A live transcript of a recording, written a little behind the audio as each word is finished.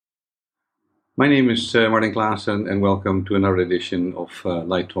My name is Martin Klaassen, and welcome to another edition of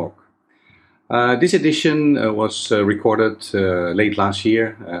Light Talk. This edition was recorded late last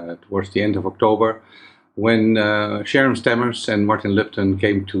year, towards the end of October, when Sharon Stammers and Martin Lupton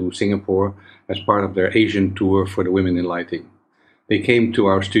came to Singapore as part of their Asian tour for the Women in Lighting. They came to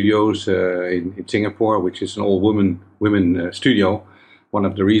our studios in Singapore, which is an all-women studio. One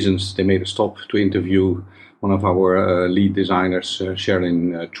of the reasons they made a stop to interview one of our lead designers,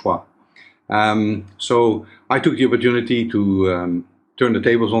 Sharon Chua. So I took the opportunity to turn the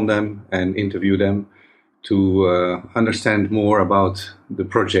tables on them and interview them to understand more about the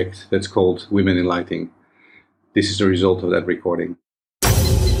project that's called Women in Lighting. This is the result of that recording.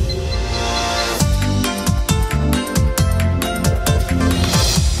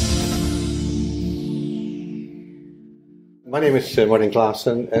 My name is Martin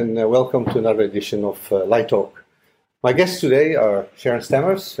Klaassen, and welcome to another edition of Light Talk. My guests today are Sharon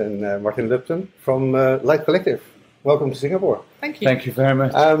Stammers and Martin Lupton from Light Collective. Welcome to Singapore. Thank you. Thank you very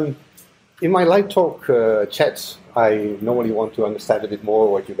much. In my Light Talk chats, I normally want to understand a bit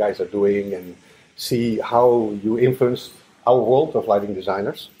more what you guys are doing and see how you influenced our world of lighting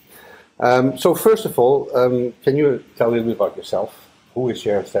designers. So first of all, can you tell a little bit about yourself? Who is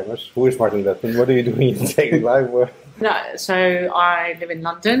Sharon Stammers? Who is Martin Lupton? What are you doing in daily life? So I live in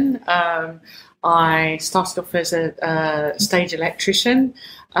London. I started off as a stage electrician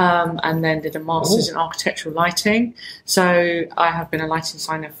and then did a master's in architectural lighting. So I have been a lighting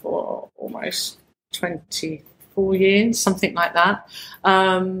designer for almost 24 years, something like that.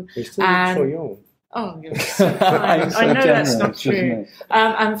 You're still so young. Oh, you're so kind. I know that's not true.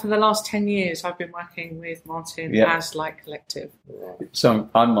 And for the last 10 years, I've been working with Martin as Light Collective. So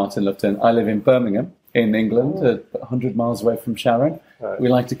I'm Martin Lupton. I live in Birmingham, in England, 100 miles away from Sharon. We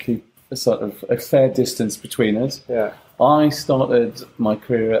like to keep a fair distance between us. Yeah. I started my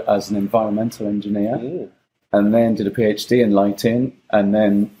career as an environmental engineer and then did a PhD in lighting and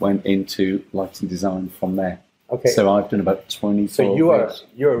then went into lighting design from there. Okay. So I've done about 24 So years.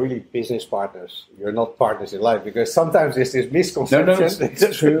 you're really business partners. You're not partners in life, because sometimes there's this misconception. No,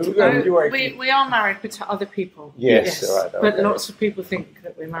 it's true. We are married, but to other people. Yes. Right, But lots of people think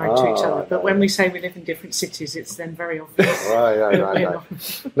that we're married to each other. But when we say we live in different cities, it's then very obvious.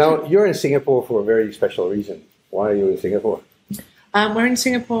 Right. Now, you're in Singapore for a very special reason. Why are you in Singapore? We're in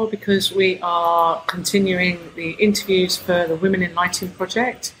Singapore because we are continuing the interviews for the Women in Lighting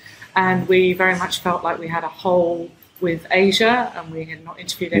project. And we very much felt like we had a hole with Asia, and we had not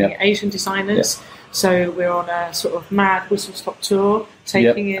interviewed any Asian designers. So we're on a sort of mad whistle-stop tour,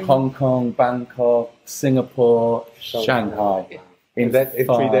 taking in Hong Kong, Bangkok, Singapore, Shanghai. In 3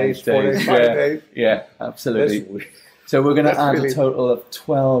 days, 4 days, 5 days? Yeah, absolutely. So we're going to add a total of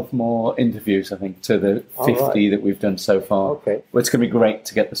 12 more interviews, I think, to the 50 that we've done so far. Okay. Well, it's going to be great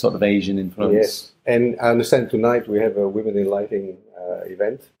to get the sort of Asian influence. Yes. And I understand tonight we have a Women in Lighting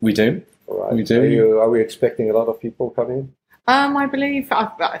event. We do. All right. We do. Are we expecting a lot of people coming? I believe,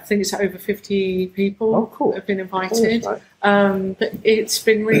 I think it's over 50 people cool. have been invited. Oh, nice. But it's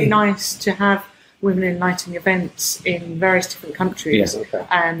been really nice to have Women in Lighting events in various different countries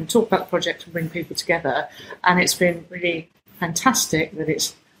and talk about the project and bring people together. And it's been really fantastic that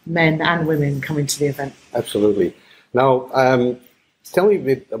it's men and women coming to the event. Absolutely. Now, tell me a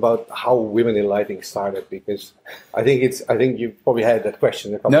bit about how Women in Lighting started, because I think you probably had that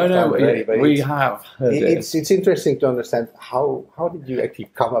question a couple of times already. But we have heard it. It's interesting to understand how did you actually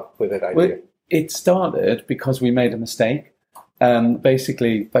come up with that idea? Well, it started because we made a mistake.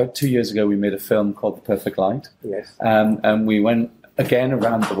 Basically, about 2 years ago, we made a film called The Perfect Light. Yes. And we went again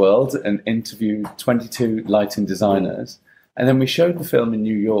around the world and interviewed 22 lighting designers. And then we showed the film in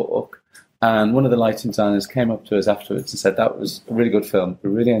New York. And one of the lighting designers came up to us afterwards and said, that was a really good film.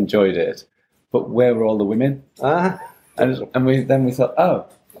 We really enjoyed it. But where were all the women? And we thought, oh.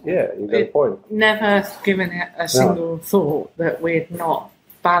 Yeah, you got a point. Never given it a single thought that we'd not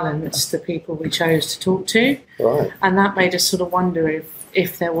balanced the people we chose to talk to. Right. And that made us sort of wonder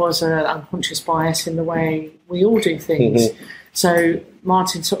if there was an unconscious bias in the way we all do things. So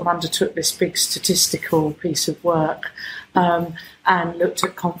Martin sort of undertook this big statistical piece of work and looked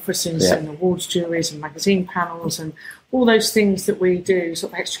at conferences and awards juries and magazine panels and all those things that we do,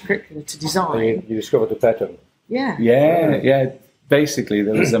 sort of extracurricular to design. You discovered the pattern. Yeah. Basically,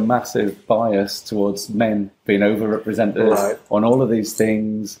 there was a massive bias towards men being overrepresented on all of these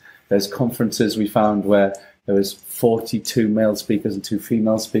things. There's conferences we found where there was 42 male speakers and 2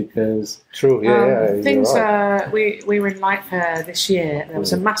 female speakers. True, Things you're right. we were in Light Fair this year. There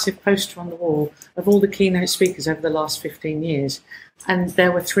was a massive poster on the wall of all the keynote speakers over the last 15 years, and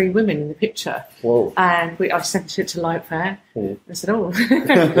there were 3 women in the picture. Whoa. And I sent it to Light Fair. I said, "Oh, what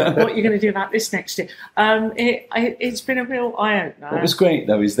are you going to do about this next year?" It's been a real eye opener. What was great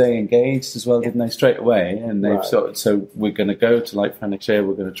though is they engaged as well, didn't they, straight away? And they've so we're going to go to Light Fair next year.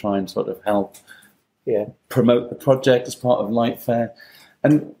 We're going to try and sort of help promote the project as part of Light Fair.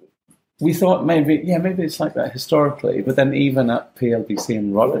 And we thought maybe it's like that historically, but then even at PLBC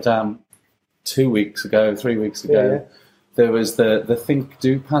in Rotterdam 3 weeks ago, there was the Think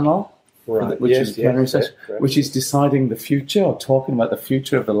Do panel, which is the plenary session, which is deciding the future, or talking about the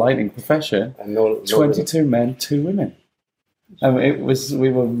future of the lighting profession. And 22 men, 2 women. And we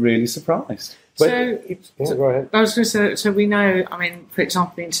were really surprised. Go ahead. I was going to say, so we know, I mean, for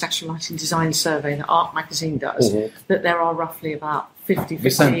example, the International Lighting Design Survey that Art Magazine does, that there are roughly about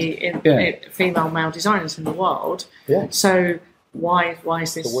 50-50 female-male designers in the world. Yeah. So why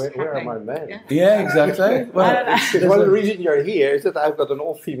is this where are my men? Yeah, exactly. Well, one of the reasons you're here is that I've got an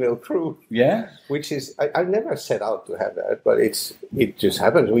all-female crew. Yeah. Which is, I never set out to have that, but it just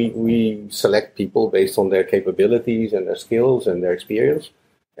happens. We select people based on their capabilities and their skills and their experience.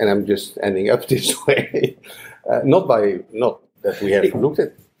 And I'm just ending up this way. Not that we have looked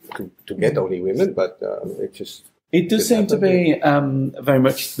at to get only women, but it just... It does seem to be very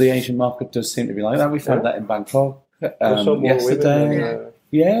much, the Asian market does seem to be like that. We found that in Bangkok yesterday.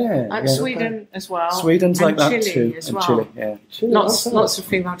 Sweden as well. Sweden's and like that Chile too. as and well. Chile, yeah. Lots of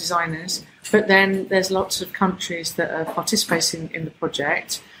female designers. But then there's lots of countries that are participating in the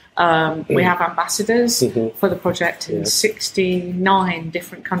project. We have ambassadors for the project in 69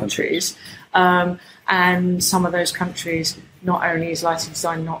 different countries. And some of those countries, not only is lighting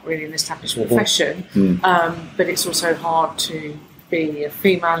design not really an established profession, but it's also hard to be a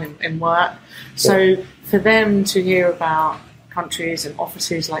female in work. So for them to hear about countries and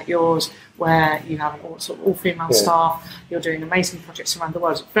offices like yours, where you have all female staff, you're doing amazing projects around the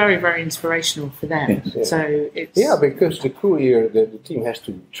world, it's very, very inspirational for them. So it's because the crew here, the team has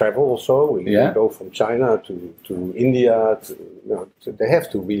to travel also. We go from China to India. They have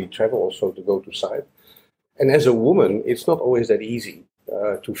to really travel also to go to site. And as a woman, it's not always that easy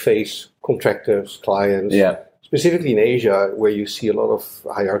to face contractors, clients. Yeah. Specifically in Asia, where you see a lot of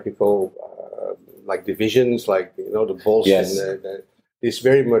hierarchical like divisions, like the boss, and it's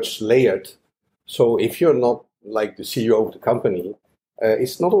very much layered. So if you're not like the CEO of the company,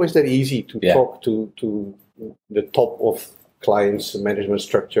 it's not always that easy to talk to the top of clients' management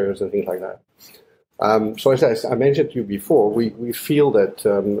structures and things like that. So as I mentioned to you before, we feel that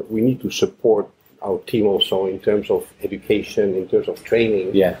we need to support our team also in terms of education, in terms of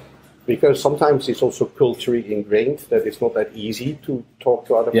training. Yeah. Because sometimes it's also culturally ingrained that it's not that easy to talk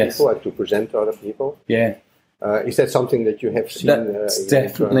to other people and to present to other people. Yeah. Is that something that you have seen? That's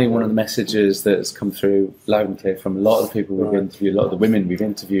definitely one of the messages that has come through loud and clear from a lot of the people we've interviewed, a lot of the women we've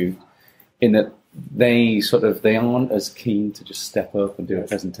interviewed, in that they aren't as keen to just step up and do a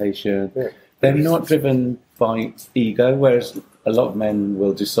presentation. Yeah. They're not driven by ego, whereas a lot of men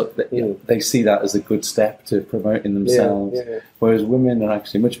will just they see that as a good step to promoting themselves. Whereas women are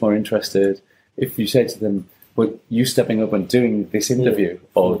actually much more interested. If you say to them, "Well, you stepping up and doing this interview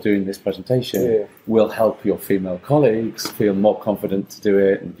or doing this presentation will help your female colleagues feel more confident to do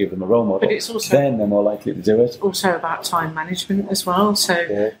it and give them a role model," but it's also, then they're more likely to do it. It's also about time management as well.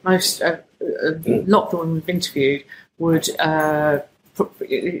 So most a lot of the women we've interviewed would.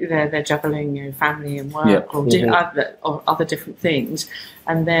 They're juggling family and work or other different things,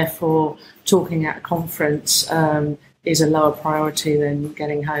 and therefore talking at a conference is a lower priority than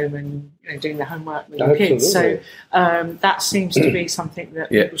getting home and doing the homework with your kids. So that seems to be something that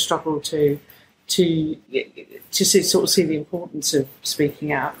people struggle to sort of see the importance of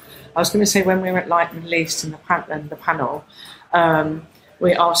speaking out. I was going to say, when we were at Light Middle East and the panel,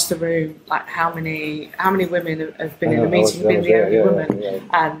 we asked the room like how many women have been in the meeting, been the only woman,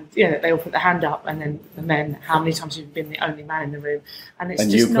 and they all put their hand up, and then the men, how many times have you been the only man in the room? And it's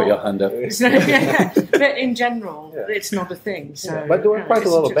you put your hand up. But in general, it's not a thing. So, but there were quite a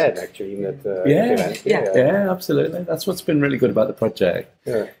lot of men actually in that event. Yeah, absolutely. That's what's been really good about the project.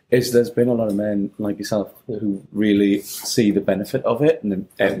 Yeah. Is there's been a lot of men like yourself who really see the benefit of it and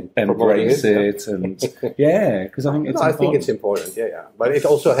embrace it, and because I think it's I think it's important. But But it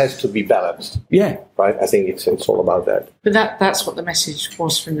also has to be balanced. Yeah. Right? I think it's all about that. But that's what the message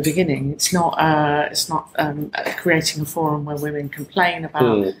was from the beginning. It's not creating a forum where women complain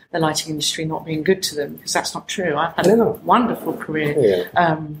about the lighting industry not being good to them, because that's not true. I've had a wonderful career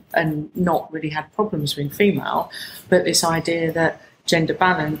and not really had problems being female. But this idea that gender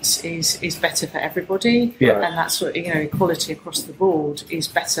balance is better for everybody, and that's what, equality across the board is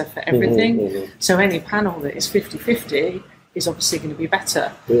better for everything. So any panel that is 50-50 is obviously going to be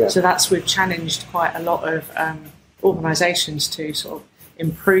better. So we've challenged quite a lot of organisations to sort of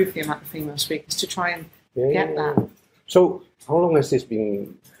improve the amount of female speakers to try and get that. So how long has this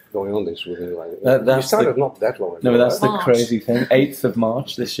been going on, this within lighting? We started not that long ago. No, that's the crazy thing. 8th of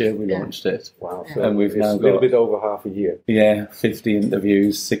March this year we launched it. Wow. So and we've now got a little bit over half a year. Yeah, 50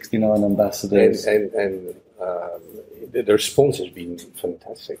 interviews, 69 ambassadors. And the response has been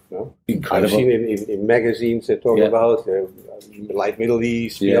fantastic, no? Incredible. I've seen in magazines they talk about Light Middle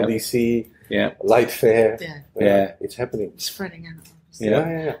East, PLDC, Light Fair. It's happening. It's spreading out.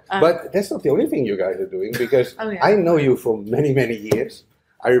 Yeah. But that's not the only thing you guys are doing, because I know you for many, many years.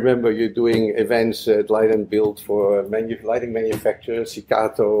 I remember you doing events at Light and Build for lighting manufacturers,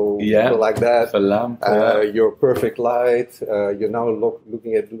 Ciccato, people like that. For lamp. Your Perfect Light. You're now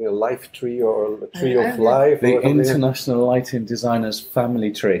looking at doing a life tree or a tree of life. The International Lighting Designers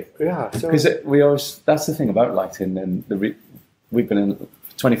Family Tree. Yeah. Because that's the thing about lighting, and we've been in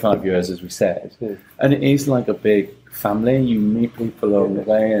 25 years, as we said, and it is like a big family. You meet people along the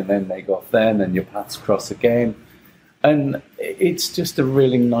way, and then they go off there, and then your paths cross again. And it's just a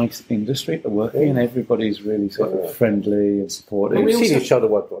really nice industry to work in. Everybody's really sort of friendly and supportive. We've seen each other,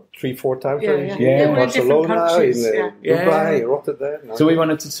 3-4 times? In Barcelona, in Dubai, Rotterdam. So we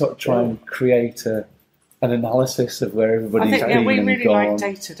wanted to sort of try and create an analysis of where everybody's been and gone. We really like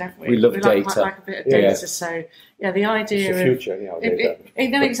data, don't we? We love data. Like a bit of data. So, the idea it's the future, no,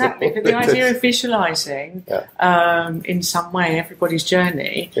 exactly. But the idea of visualising in some way everybody's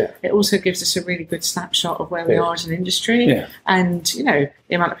journey, it also gives us a really good snapshot of where we are as an industry, and the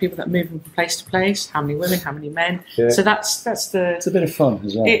amount of people that move from place to place, how many women, how many men. So that's it's a bit of fun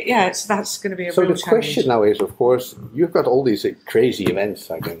as well. So that's going to be a so real the question now is, of course, you've got all these crazy events,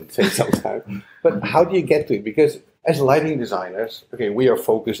 I can say sometimes, but how do you get to it? Because as lighting designers, we are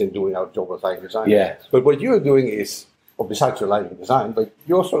focused in doing our job as lighting designers. Yeah. But what you're doing is, besides your lighting design, but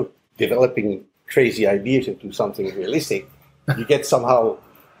you're also developing crazy ideas into something realistic. You get somehow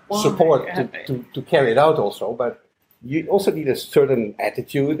support to carry it out also, but you also need a certain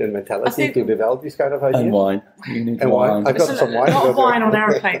attitude and mentality to develop these kind of ideas. And wine. You need wine. I've got some wine. A lot of wine on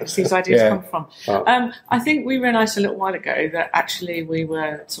aeroplanes, these ideas come from. I think we realised a little while ago that actually we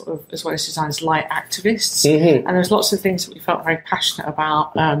were sort of, as well as designers, light activists. And there was lots of things that we felt very passionate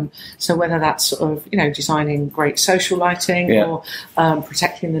about. So whether that's sort of, designing great social lighting or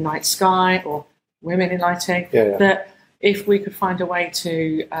protecting the night sky or women in lighting, that if we could find a way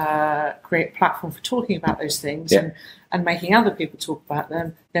to create a platform for talking about those things and making other people talk about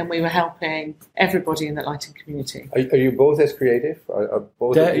them, then we were helping everybody in the lighting community. Are you both as creative? Are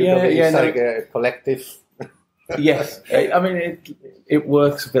both of you like a collective? Yes. I mean, it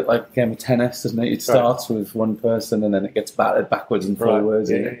works a bit like a game of tennis, doesn't it? It starts with one person and then it gets battered backwards and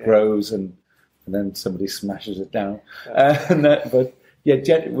forwards and it grows and then somebody smashes it down. But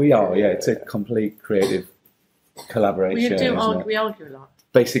we are. It's a complete creative collaboration. We argue a lot.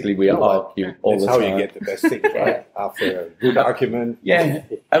 Basically, we argue all the time. That's how you get the best things, right? After a good argument. Yeah,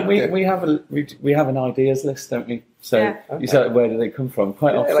 and we have an ideas list, don't we? So you said, where do they come from?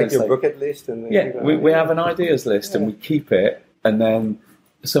 Quite often, like your bucket list, and we have an ideas list, and we keep it, and then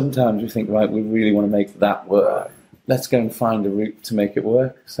sometimes we think, right, we really want to make that work. Let's go and find a route to make it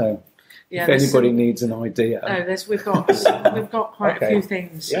work. So. If anybody needs an idea, we've got quite a few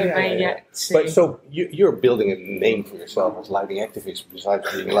things you may yet see. But so you're building a name for yourself as lighting activists, besides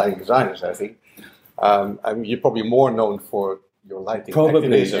being lighting designers. I think you're probably more known for your lighting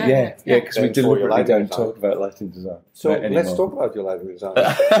activism. Because we deliberately don't talk about lighting design. So let's talk about your lighting design.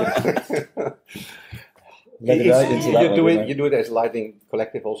 You do it as lighting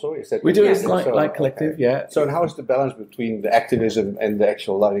collective also? Is that we do it as light collective, So how is the balance between the activism and the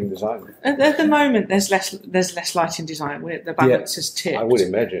actual lighting design? At the moment, there's less lighting design. The balance has tipped. I would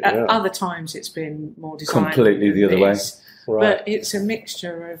imagine. At other times, it's been more design. Completely the other way. Right. But it's a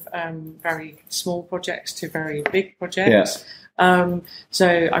mixture of very small projects to very big projects.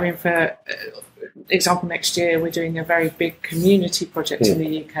 So, I mean, for example, next year we're doing a very big community project in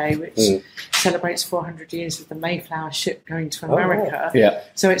the UK, which celebrates 400 years of the Mayflower ship going to America.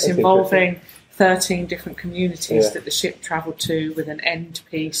 So it's involving 13 different communities that the ship travelled to with an end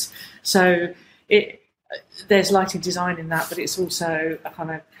piece. So there's lighting design in that, but it's also a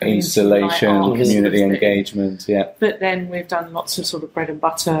kind of installation, community engagement. Yeah. But then we've done lots of sort of bread and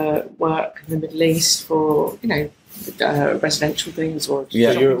butter work in the Middle East for residential things or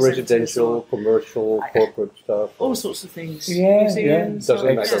your residential, commercial, corporate stuff, all sorts of things. Museums,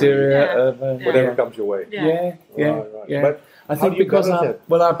 exterior, urban, whatever comes your way. Yeah. But I think because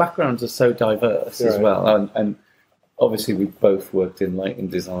our backgrounds are so diverse as well, and obviously we both worked in lighting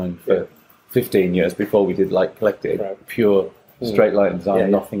design for 15 years before we did Light Collective, pure straight lighting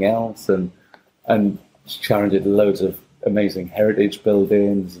design, nothing else, and Sharon did loads of amazing heritage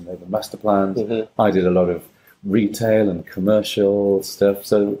buildings and the master plans. I did a lot of retail and commercial stuff,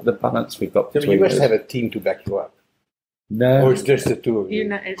 so the balance we've got between you must have a team to back you up. No. Or it's just the two of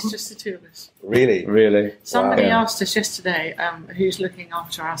you? It's just the two of us. Really? Somebody asked us yesterday who's looking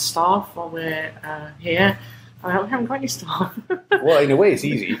after our staff while we're here. We haven't got any staff. Well, in a way, it's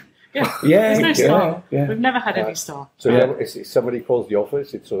easy. There's no staff. We've never had any staff. So if somebody calls the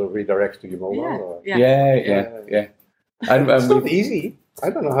office, it sort of redirects to your mobile? Yeah. And it's not easy. I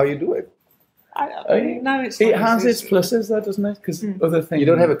don't know how you do it. No, it's it has its pluses, though, doesn't it? Because other things... You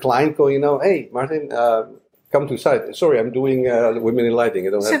don't have a client going, hey, Martin, come to site. Sorry, I'm doing Women in Lighting.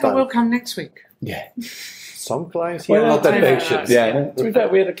 I don't have time. But we'll come next week. Yeah. Some clients are not that patient. To be fair,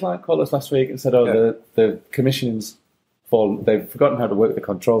 we had a client call us last week and said, the commission's they've forgotten how to work the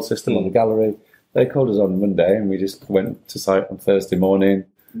control system on the gallery. They called us on Monday and we just went to site on Thursday morning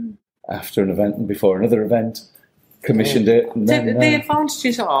after an event and before another event, commissioned it. And then, the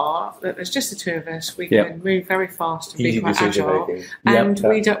advantages are that there's just the two of us. We can move very fast and be quite agile. And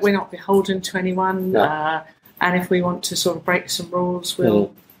we're not beholden to anyone. No. And if we want to sort of break some rules,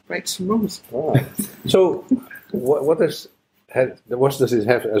 we'll break some rules. Oh. So what does it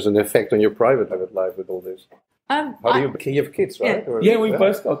have as an effect on your private life with all this? You have kids, right? We've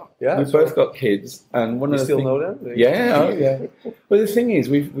both got kids, and one of the still know them. Well, the thing is,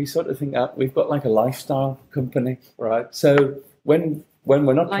 we sort of think that we've got like a lifestyle company, right? So when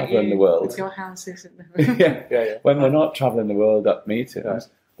we're not traveling the world, with your houses, when we're not traveling the world at meetings,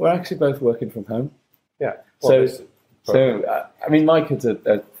 we're actually both working from home. Yeah. Well, I mean, my kids are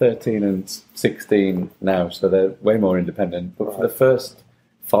 13 and 16 now, so they're way more independent. But for the first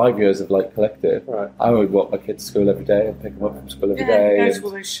 5 years of Light Collective, I would walk my kids to school every day and pick them up from school every day. Go to all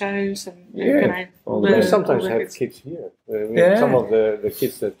those shows and sometimes have kids here. Some of the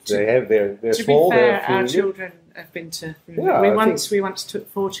kids that they have, they're small. To be fair, our children have been to. We once took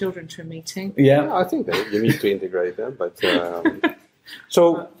 4 children to a meeting. Yeah, I think that you need to integrate them. But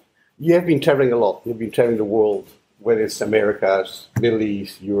so you have been traveling a lot. You've been traveling the world, whether it's Americas, Middle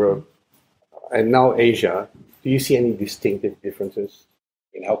East, Europe, and now Asia. Do you see any distinctive differences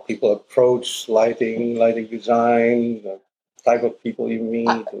in how people approach lighting design, the type of people you meet?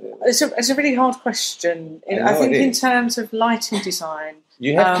 It's a really hard question. I think in terms of lighting design...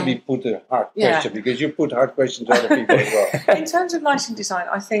 You have to put a hard question because you put hard questions to other people as well. In terms of lighting design,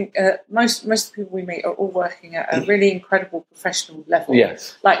 I think most of the people we meet are all working at a really incredible professional level.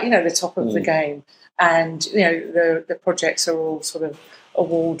 Yes. Like, the top of the game. And, the projects are all sort of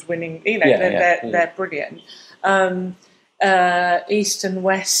award-winning. They're brilliant. East and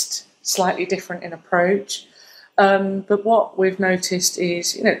West, slightly different in approach. But what we've noticed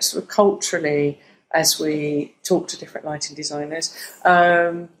is, sort of culturally, as we talk to different lighting designers,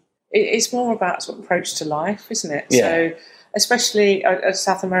 it's more about sort of approach to life, isn't it? Yeah. So, especially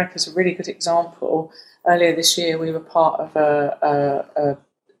South America is a really good example. Earlier this year, we were part of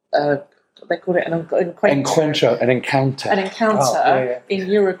they call it an encounter in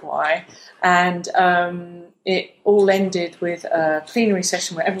Uruguay, and it all ended with a plenary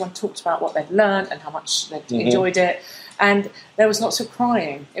session where everyone talked about what they'd learned and how much they'd enjoyed it. And there was lots of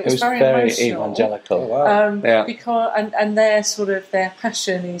crying. It was very emotional. Evangelical. Oh, wow. Because their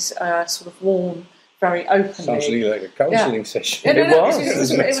passion is sort of worn very openly. Sounds really like a counselling session. It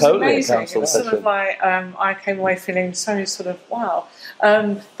was totally amazing. It was sort of like I came away feeling so sort of wow.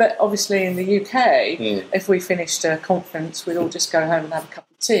 But obviously in the UK, if we finished a conference, we'd all just go home and have a cup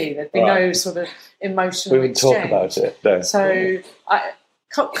of tea. There'd be no sort of emotional exchange. We would talk about it. No. So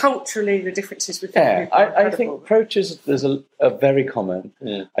culturally, the differences with I think approaches there's a very common.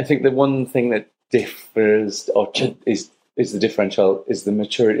 Yeah. I think the one thing that differs is the differential is the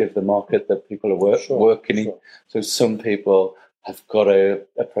maturity of the market that people are working in. So some people have got to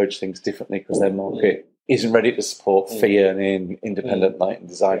approach things differently because their market isn't ready to support fear in independent lighting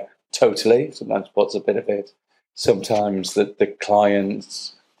design. Yeah. Totally. Sometimes puts a bit of it. Sometimes the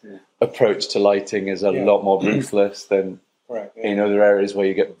client's approach to lighting is a lot more ruthless than in other areas where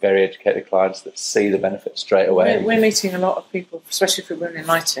you get very educated clients that see the benefit straight away. We're meeting a lot of people, especially for women in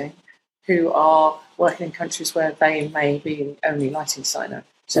lighting, who are working in countries where they may be the only lighting designer.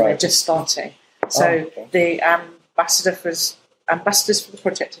 So they're just starting. So the ambassadors for the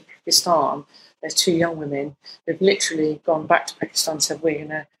project in Pakistan, there's 2 young women who've literally gone back to Pakistan and said, we're going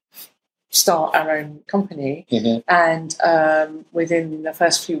to start our own company. And within the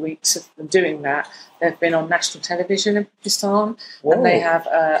first few weeks of them doing that, they've been on national television in Pakistan. Whoa. And they have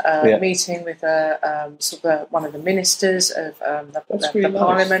a meeting with one of the ministers of the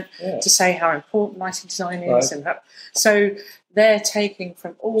parliament to say how important lighting design is. And so they're taking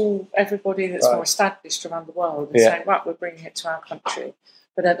from everybody that's more established around the world and saying, right, we're bringing it to our country.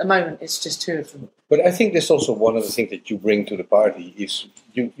 But at the moment, it's just 2 of them. But I think that's also one of the things that you bring to the party is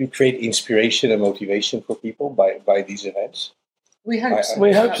you create inspiration and motivation for people by these events. We hope so.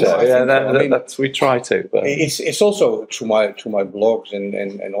 We hope so. That's we try to. But it's also through my blogs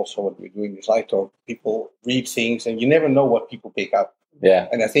and also what we're doing this light talk. People read things and you never know what people pick up. Yeah.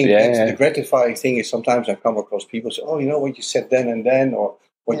 And I think the gratifying thing is sometimes I come across people say, "Oh, you know what you said then and then," or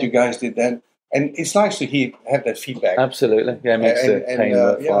 "What you guys did then." And it's nice to have that feedback. Absolutely. Yeah, it makes the pain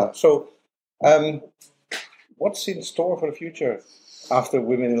worthwhile. So, what's in store for the future after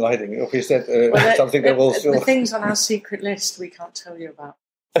Women in Lighting? Or is that something that will still... The things on our secret list we can't tell you about.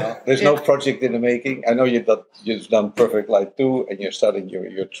 There's no project in the making. I know you've done Perfect Light 2 and you're starting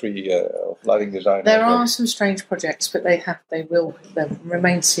your 3 of lighting design. There are some strange projects, but they'll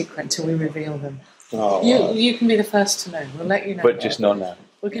remain secret until we reveal them. You can be the first to know. We'll let you know. But just not now.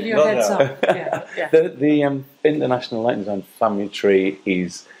 We'll give you a heads up. Yeah. The International Lighting Design Family Tree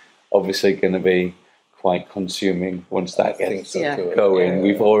is obviously going to be quite consuming once that gets going. Yeah.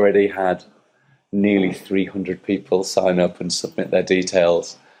 We've already had nearly 300 people sign up and submit their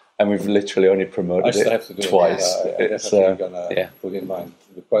details, and we've literally only promoted it twice. It's going to put in mind.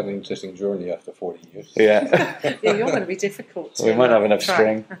 It's quite an interesting journey after 40 years. Yeah. You're going to be difficult. We might have enough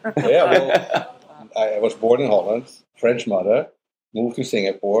string. I was born in Holland, French mother. Moved to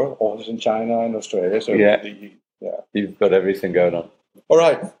Singapore, office in China and Australia. So you've got everything going on. All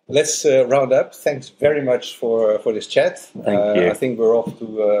right, let's round up. Thanks very much for this chat. Thank you. I think we're off to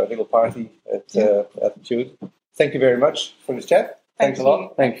a little party at Altitude. Thank you very much for this chat. Thanks a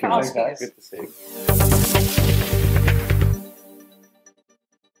lot. Thank you. Thanks, guys. Good to see you.